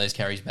scary, some of those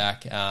carries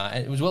back,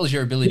 as well as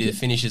your ability to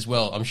finish as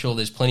well. I'm sure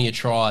there's plenty of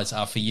tries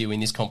for you in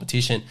this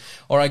competition.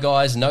 All right,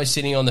 guys, no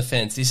sitting on the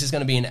fence. This is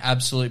going to be an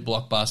absolute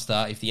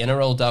blockbuster. If the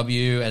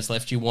NRLW has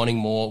left you wanting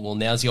more, well,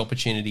 now's the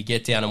opportunity.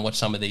 Get down and watch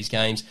some of these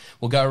games.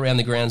 We'll go around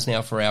the grounds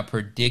now for our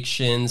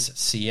predictions.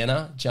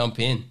 Sienna, jump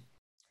in.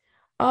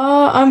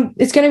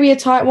 It's going to be a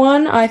tight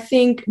one. I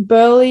think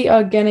Burleigh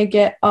are going to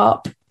get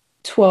up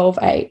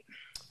 12-8.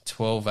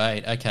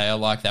 12-8. Okay, I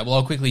like that. Well,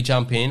 I'll quickly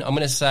jump in. I'm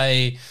going to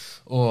say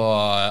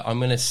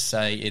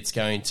it's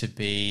going to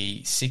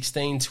be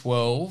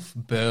 16-12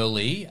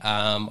 Burleigh.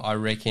 I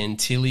reckon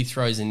Tilly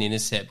throws an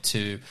intercept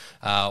to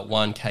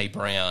 1K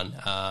Brown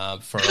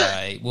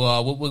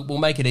we'll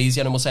make it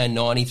easier, and we'll say a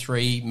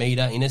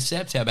 93-meter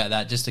intercept. How about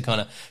that? Just to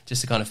kind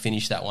of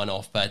finish that one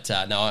off. But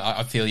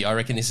I feel you. I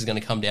reckon this is going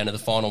to come down to the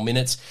final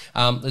minutes.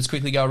 Let's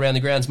quickly go around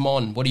the grounds.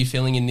 Mon, what are you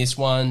feeling in this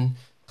one?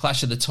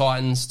 Clash of the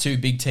Titans, two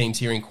big teams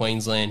here in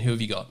Queensland. Who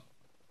have you got?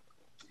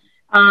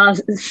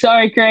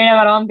 Sorry, Karina,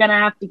 but I'm going to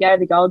have to go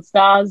the Gold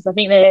Stars. I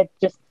think they're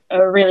just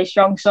a really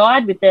strong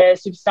side with the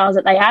superstars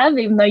that they have,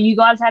 even though you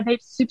guys have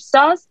heaps of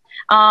superstars.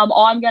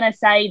 I'm going to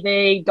say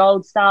the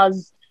Gold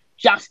Stars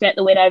just get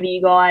the win over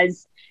you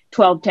guys,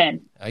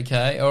 12-10.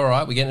 Okay, all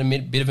right. We're getting a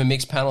bit of a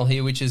mixed panel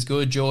here, which is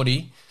good.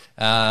 Geordie,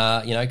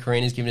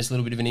 Karina's given us a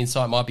little bit of an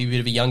insight. Might be a bit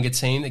of a younger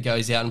team that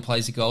goes out and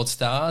plays the Gold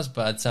Stars,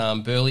 but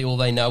Burleigh, all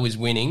they know is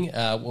winning.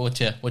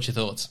 What's your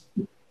thoughts?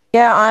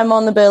 Yeah, I'm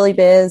on the Burleigh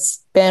Bears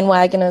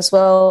bandwagon as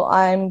well.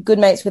 I'm good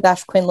mates with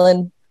Ash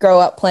Quinlan,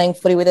 grow up playing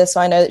footy with her, so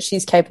I know that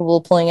she's capable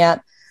of pulling out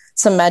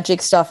some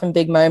magic stuff in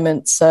big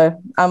moments.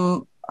 So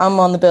I'm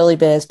on the Burleigh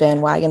Bears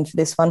bandwagon for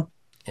this one.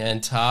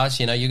 And Tash,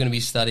 you're going to be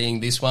studying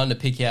this one to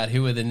pick out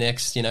who are the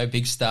next,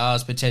 big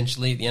stars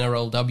potentially at the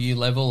NRLW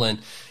level. And,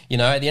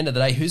 at the end of the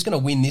day, who's going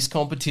to win this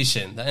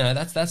competition?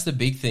 That's the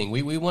big thing.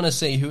 We want to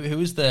see who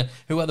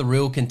are the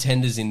real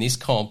contenders in this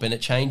comp, and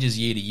it changes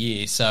year to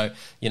year. So,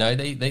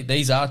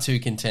 these are two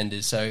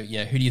contenders. So,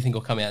 who do you think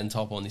will come out on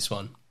top on this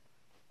one?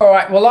 All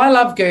right. Well, I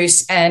love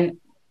Goose, and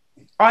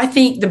I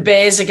think the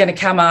Bears are going to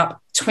come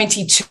up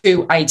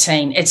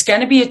 22-18. It's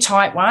going to be a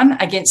tight one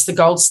against the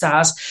Gold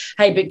Stars.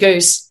 Hey, but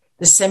Goose,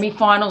 the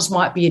semi-finals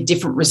might be a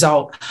different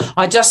result.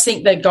 I just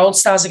think the Gold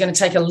Stars are going to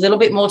take a little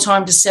bit more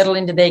time to settle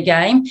into their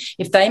game.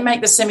 If they make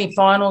the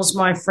semi-finals,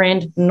 my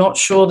friend, not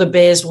sure the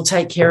Bears will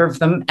take care of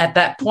them at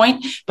that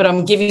point, but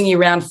I'm giving you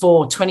round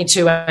 4,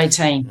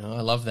 22-18. Oh,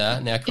 I love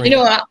that. Now, Karina. You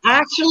know what? I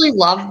actually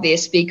love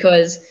this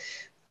because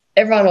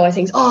everyone always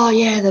thinks, oh,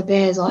 yeah, the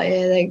Bears, like,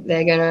 yeah,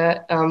 they're going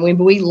to win.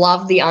 But we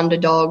love the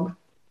underdog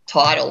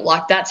title.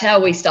 Like, that's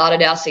how we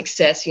started our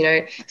success. You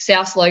know,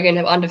 South Logan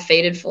have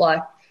undefeated for,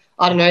 like,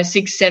 I don't know,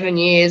 6-7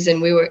 years,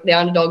 and we were the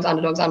underdogs.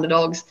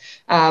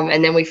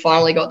 And then we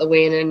finally got the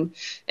win.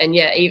 And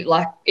yeah,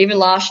 even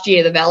last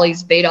year, the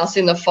Valleys beat us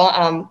in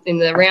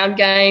the round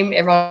game.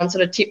 Everyone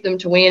sort of tipped them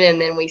to win,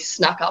 and then we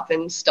snuck up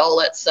and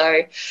stole it.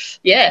 So,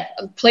 yeah,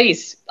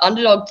 please,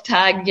 underdog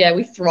tag, yeah,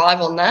 we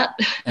thrive on that.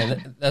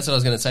 And that's what I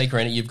was going to say,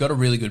 Karina. You've got a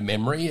really good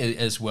memory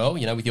as well,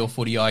 you know, with your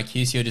footy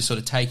IQ. So you're just sort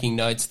of taking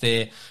notes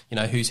there, you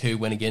know, who's who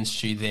went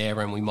against you there,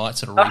 and we might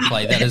sort of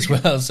replay that as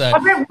well. So I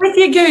went with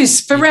you, Goose,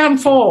 for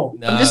round 4.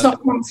 No. I'm just not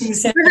promising the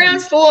semi. For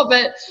round 4,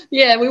 but,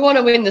 yeah, we want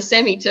to win the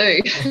semi too.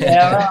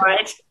 Yeah, all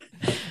right.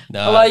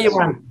 No, hello, you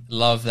one.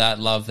 Love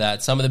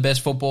that. Some of the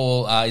best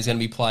football is going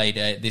to be played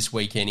this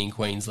weekend in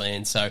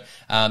Queensland. So,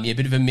 yeah, a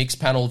bit of a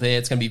mixed panel there.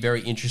 It's going to be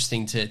very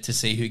interesting to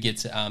see who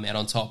gets out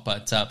on top.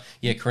 But,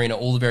 yeah, Karina,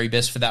 all the very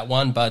best for that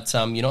one. But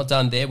you're not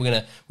done there.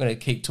 We're going to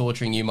keep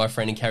torturing you, my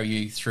friend, and carry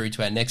you through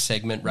to our next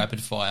segment,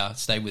 Rapid Fire.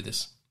 Stay with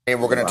us. We're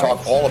going to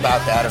talk all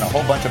about that and a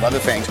whole bunch of other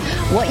things.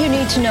 What you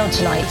need to know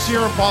tonight.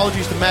 Sincere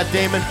apologies to Matt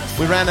Damon.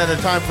 We ran out of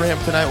time for him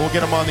tonight. We'll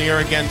get him on the air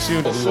again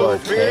soon. So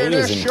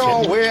finish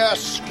your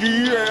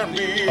whiskey and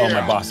me. Oh,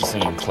 my boss is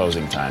singing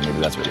Closing Time. Maybe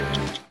that's what you're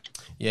hearing.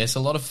 Yeah, it's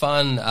a lot of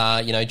fun,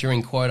 you know,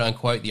 during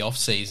quote-unquote the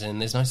off-season.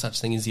 There's no such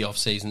thing as the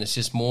off-season. It's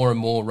just more and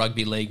more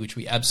rugby league, which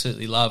we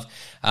absolutely love.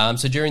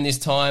 So during this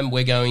time,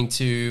 we're going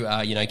to,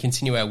 you know,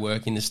 continue our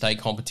work in the state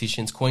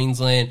competitions,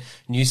 Queensland,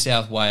 New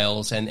South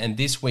Wales, and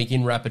this week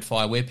in Rapid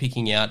Fire, we're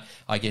picking out,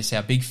 I guess,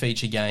 our big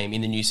feature game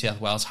in the New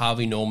South Wales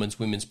Harvey Norman's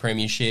Women's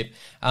Premiership.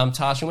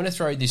 Tash, I'm going to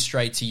throw this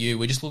straight to you.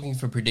 We're just looking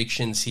for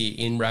predictions here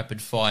in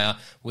Rapid Fire.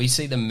 We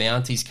see the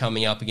Mounties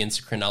coming up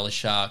against the Cronulla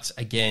Sharks.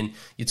 Again,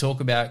 you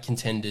talk about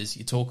contenders,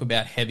 you talk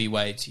about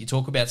heavyweights, you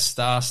talk about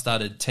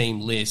star-studded team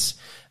lists,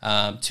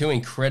 2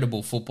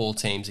 incredible football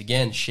teams.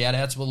 Again, shout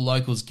out to all the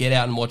locals, get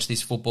out and watch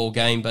this football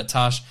game. But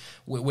Tash,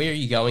 where are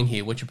you going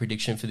here? What's your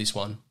prediction for this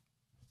one?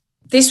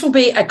 This will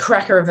be a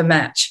cracker of a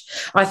match.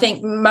 I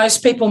think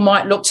most people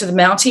might look to the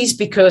Mounties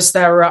because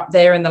they were up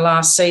there in the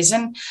last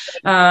season,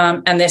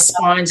 and their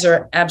spines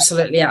are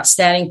absolutely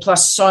outstanding,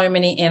 plus so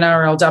many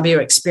NRLW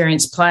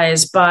experienced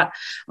players. But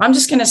I'm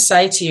just going to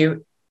say to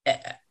you,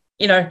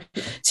 you know,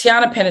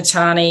 Tiana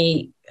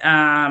Penatani,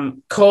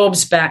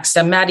 Corbs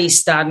Baxter, Maddie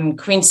Studden,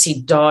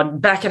 Quincy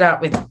Dodd, back it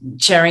up with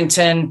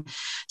Cherrington,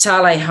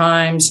 Tale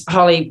Holmes,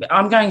 Holly.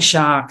 I'm going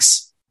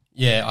Sharks.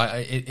 Yeah,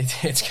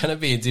 it's going to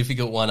be a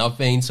difficult one. I've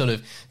been sort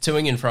of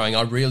toing and froing.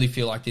 I really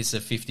feel like this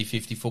is a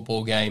 50-50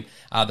 football game.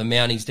 The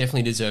Mounties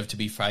definitely deserve to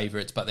be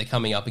favourites, but they're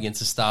coming up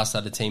against a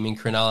star-studded team in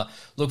Cronulla.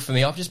 Look, for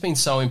me, I've just been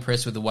so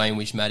impressed with the way in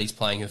which Maddie's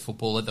playing her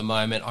football at the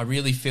moment. I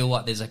really feel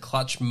like there's a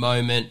clutch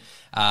moment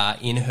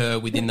in her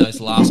within those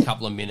last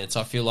couple of minutes.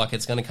 I feel like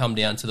it's going to come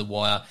down to the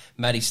wire.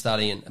 Maddie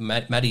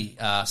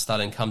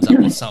Studden comes up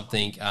with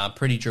something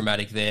pretty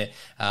dramatic there.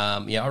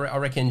 Yeah, I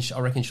reckon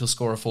she'll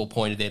score a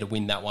 4-pointer there to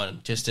win that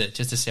one, just to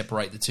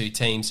separate the two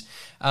teams.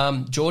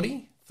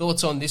 Geordie,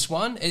 thoughts on this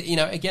one? You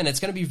know, again, it's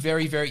going to be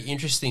very, very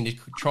interesting to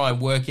try and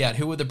work out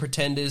who are the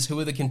pretenders, who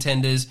are the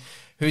contenders,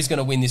 who's going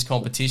to win this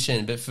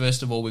competition. But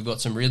first of all, we've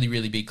got some really,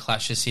 really big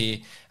clashes here.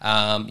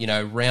 You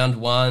know, round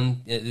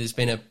 1, there's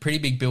been a pretty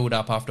big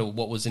build-up after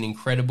what was an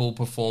incredible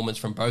performance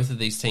from both of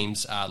these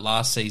teams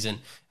last season.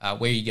 Where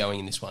are you going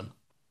in this one?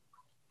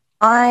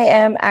 I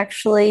am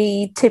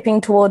actually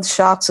tipping towards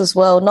Sharks as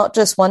well, not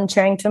just one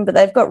Cherrington, but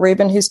they've got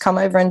Ruben who's come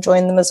over and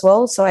joined them as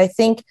well. So I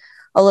think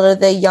a lot of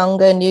the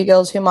younger new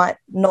girls who might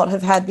not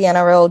have had the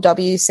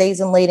NRLW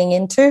season leading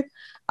into,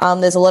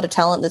 there's a lot of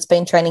talent that's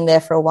been training there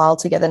for a while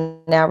together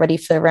now, ready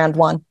for round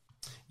 1.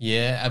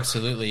 Yeah,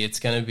 absolutely. It's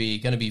going to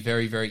be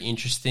very, very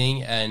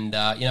interesting, and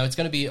you know, it's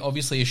going to be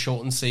obviously a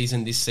shortened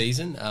season this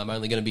season.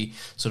 Only going to be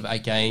sort of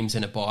 8 games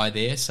and a bye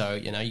there, so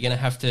you know you're going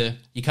to have to.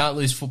 You can't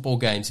lose football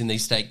games in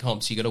these state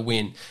comps. You got to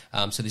win.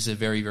 So this is a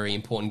very, very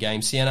important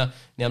game. Sienna,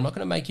 now I'm not going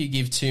to make you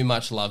give too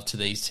much love to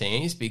these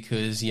teams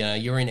because you know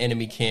you're in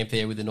enemy camp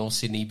there with the North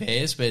Sydney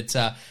Bears, but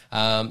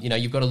you know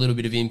you've got a little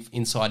bit of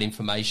inside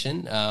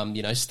information.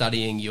 You know,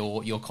 studying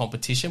your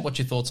competition. What's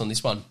your thoughts on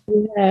this one?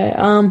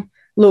 Yeah.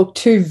 Look,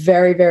 2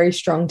 very, very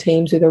strong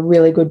teams with a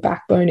really good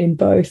backbone in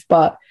both.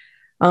 But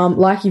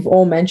like you've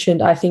all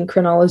mentioned, I think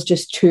Cronulla is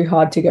just too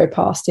hard to go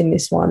past in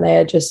this one. They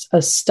are just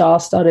a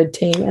star-studded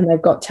team and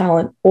they've got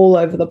talent all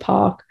over the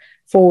park,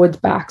 forwards,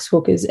 backs,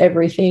 hookers,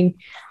 everything.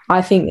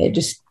 I think they're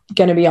just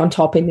going to be on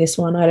top in this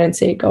one. I don't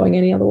see it going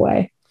any other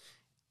way.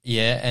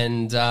 Yeah,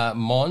 and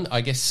Mon, I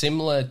guess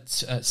similar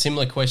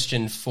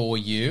question for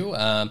you.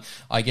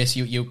 I guess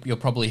you're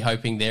probably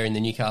hoping there in the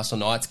Newcastle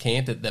Knights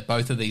camp that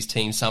both of these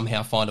teams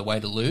somehow find a way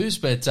to lose.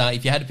 But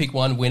if you had to pick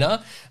one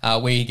winner,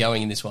 where are you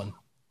going in this one?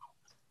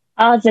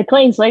 It's a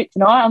clean sweep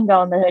tonight. I'm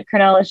going the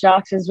Cronulla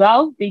Sharks as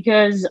well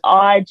because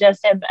I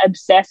just am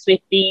obsessed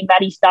with the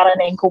Maddie Stutton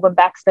and Corbin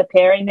Baxter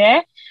pairing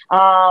there.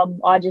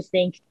 I just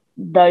think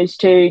those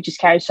two just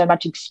carry so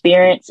much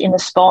experience in the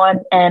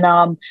spine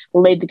and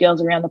will lead the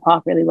girls around the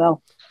park really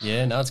well.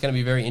 Yeah, no, it's going to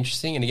be very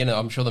interesting. And again,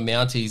 I'm sure the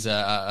Mounties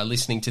are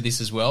listening to this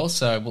as well.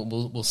 So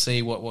we'll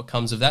see what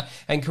comes of that.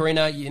 And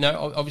Karina,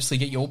 obviously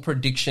get your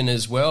prediction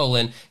as well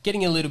and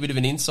getting a little bit of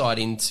an insight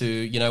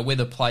into,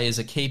 whether players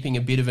are keeping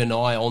a bit of an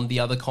eye on the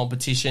other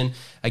competition.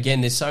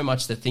 Again, there's so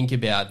much to think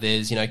about.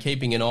 There's,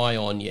 keeping an eye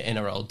on your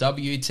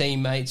NRLW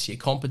teammates, your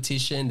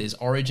competition. There's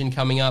Origin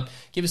coming up.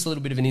 Give us a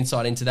little bit of an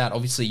insight into that.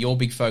 Obviously, your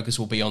big focus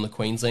will be on the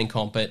Queensland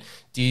comp, but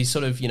do you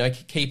sort of,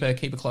 keep a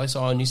close eye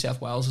on New South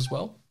Wales as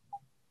well?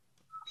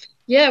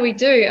 Yeah, we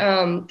do.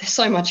 There's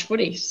so much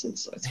footy.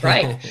 It's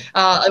great.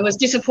 It was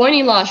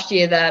disappointing last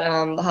year that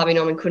the Harvey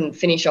Norman couldn't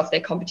finish off their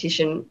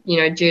competition,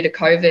 due to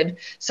COVID.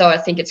 So I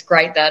think it's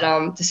great that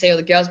to see all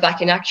the girls back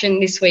in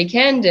action this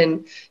weekend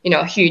and,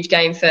 a huge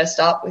game first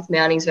up with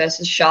Mounties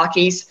versus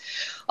Sharkies.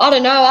 I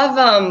don't know.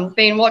 I've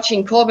been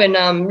watching Corbin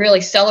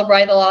really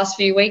celebrate the last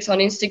few weeks on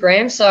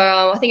Instagram, so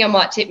I think I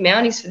might tip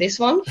Mounties for this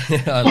one.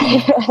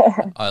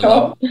 I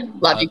love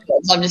you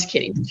guys. I'm just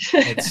kidding.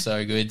 It's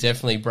so good.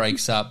 Definitely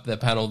breaks up the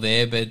panel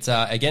there. But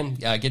again,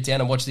 get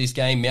down and watch this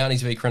game.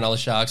 Mounties v Cronulla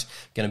Sharks.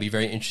 Going to be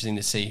very interesting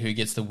to see who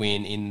gets the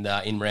win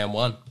in round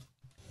one.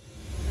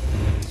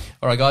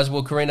 All right, guys.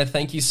 Well, Karina,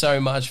 thank you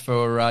so much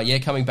for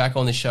coming back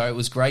on the show. It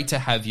was great to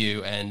have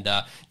you, and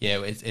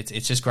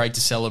it's just great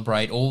to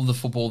celebrate all the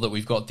football that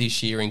we've got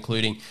this year,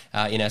 including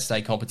in our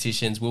state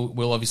competitions.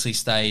 We'll obviously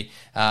stay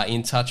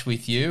in touch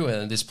with you.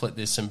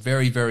 There's some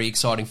very, very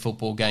exciting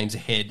football games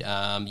ahead,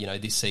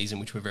 this season,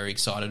 which we're very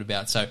excited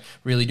about. So,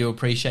 really do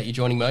appreciate you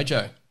joining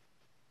Mojo.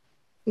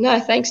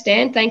 No, thanks,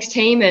 Dan. Thanks,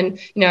 team. And,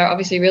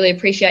 obviously really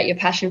appreciate your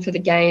passion for the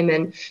game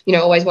and,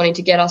 always wanting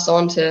to get us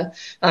on to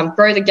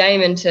grow the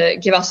game and to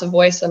give us a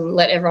voice and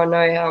let everyone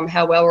know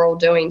how well we're all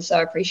doing. So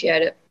I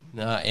appreciate it.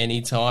 No,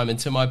 anytime. And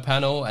to my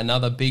panel,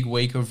 another big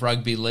week of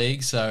rugby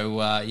league. So,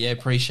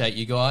 appreciate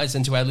you guys.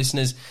 And to our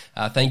listeners,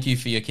 thank you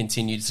for your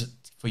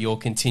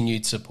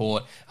continued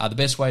support. The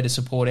best way to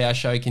support our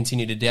show,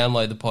 continue to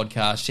download the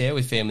podcast, share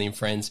with family and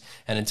friends.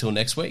 And until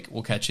next week,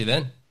 we'll catch you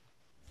then.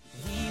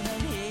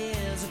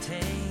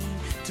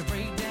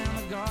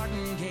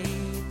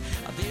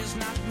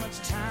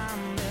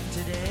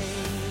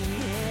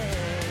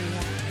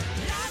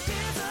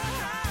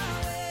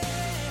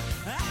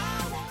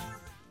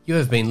 You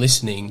have been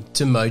listening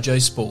to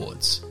Mojo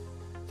Sports.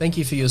 Thank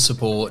you for your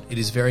support. It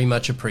is very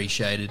much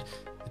appreciated.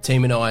 The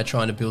team and I are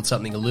trying to build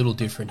something a little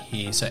different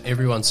here, so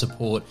everyone's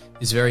support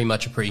is very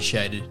much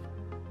appreciated.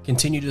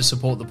 Continue to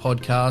support the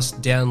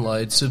podcast,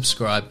 download,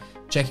 subscribe,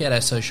 check out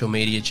our social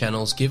media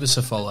channels, give us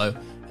a follow,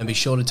 and be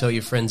sure to tell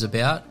your friends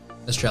about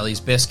Australia's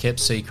best kept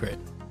secret.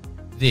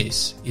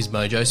 This is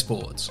Mojo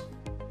Sports.